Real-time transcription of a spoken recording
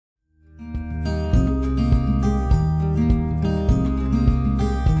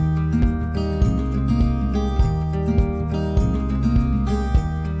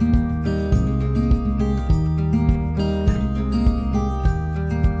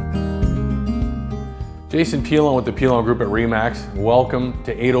Jason Pilon with the Pilon Group at RE/MAX. Welcome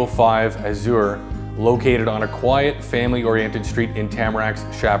to 805 Azure, located on a quiet, family-oriented street in Tamarack's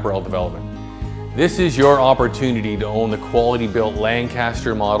Chaperal development. This is your opportunity to own the quality-built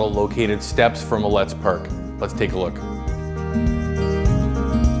Lancaster model located steps from Let's Park. Let's take a look.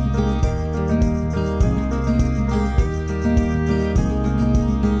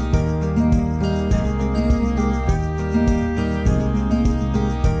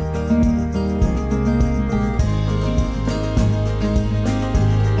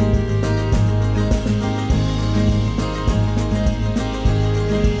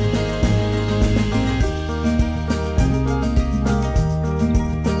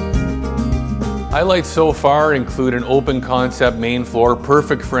 Highlights so far include an open concept main floor,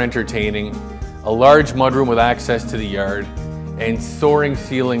 perfect for entertaining, a large mudroom with access to the yard, and soaring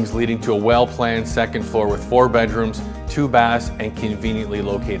ceilings leading to a well-planned second floor with 4 bedrooms, 2 baths, and conveniently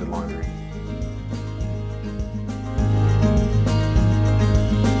located laundry.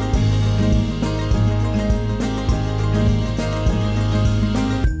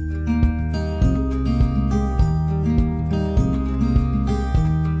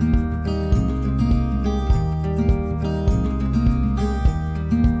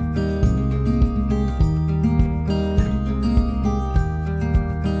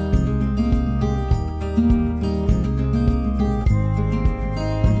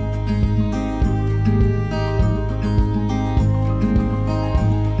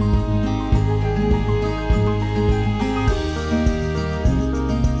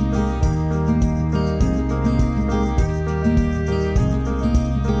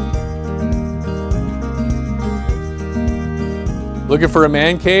 Looking for a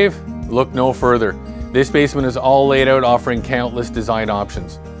man cave? Look no further. This basement is all laid out, offering countless design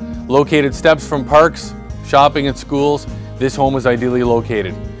options. Located steps from parks, shopping and schools, this home is ideally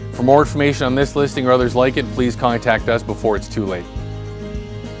located. For more information on this listing or others like it, please contact us before it's too late.